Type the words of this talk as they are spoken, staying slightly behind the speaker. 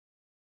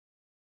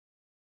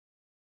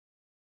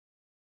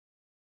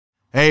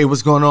Hey,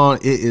 what's going on?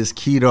 It is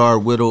Kedar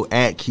Whittle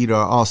at Kedar,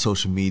 all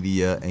social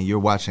media, and you're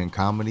watching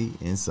Comedy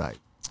Insight.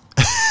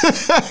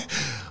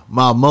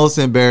 My most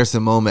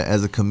embarrassing moment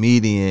as a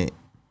comedian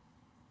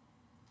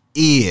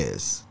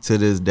is, to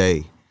this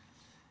day,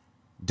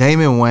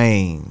 Damon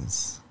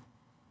Wayans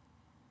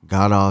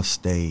got off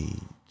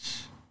stage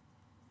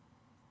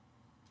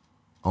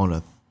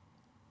on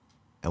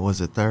was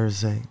it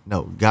Thursday?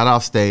 No, got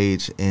off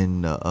stage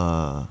in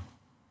the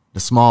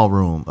small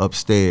room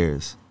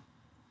upstairs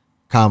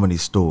Comedy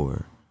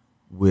Store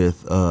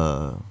with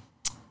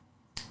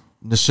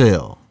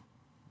Nichelle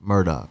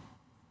Murdoch,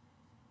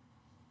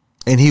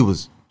 and he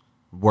was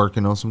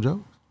working on some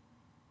jokes.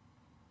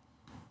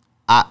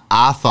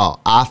 I thought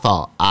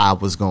I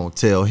was gonna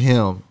tell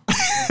him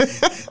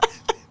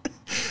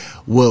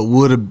what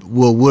would have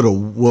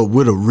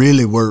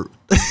really worked.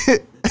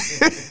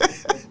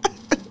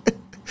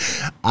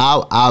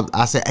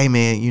 I said, hey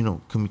man, you know,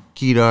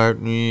 Kedar.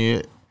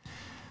 Yeah.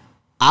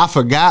 I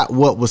forgot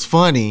what was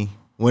funny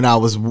when I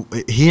was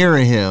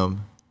hearing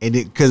him, and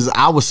because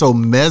I was so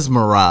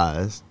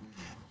mesmerized,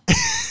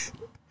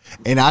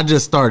 and I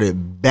just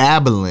started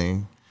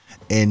babbling,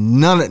 and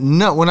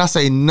none. When I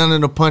say none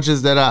of the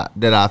punches that I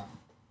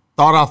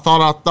thought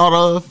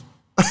of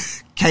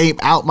came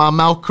out my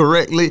mouth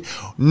correctly,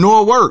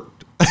 nor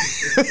worked.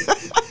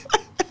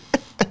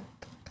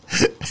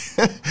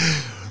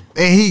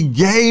 And he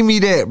gave me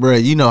that, bro.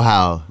 You know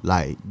how,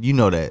 like, you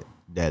know that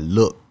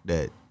look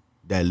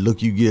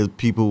you give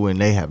people when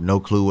they have no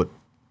clue what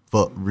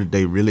fuck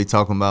they really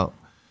talking about.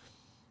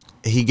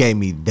 He gave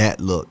me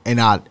that look,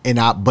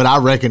 but I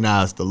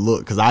recognized the look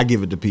because I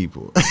give it to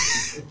people.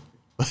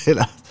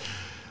 But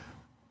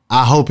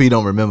I hope he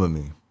don't remember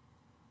me.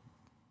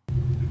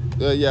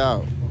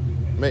 Y'all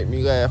make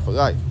me laugh for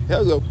life.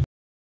 Hello.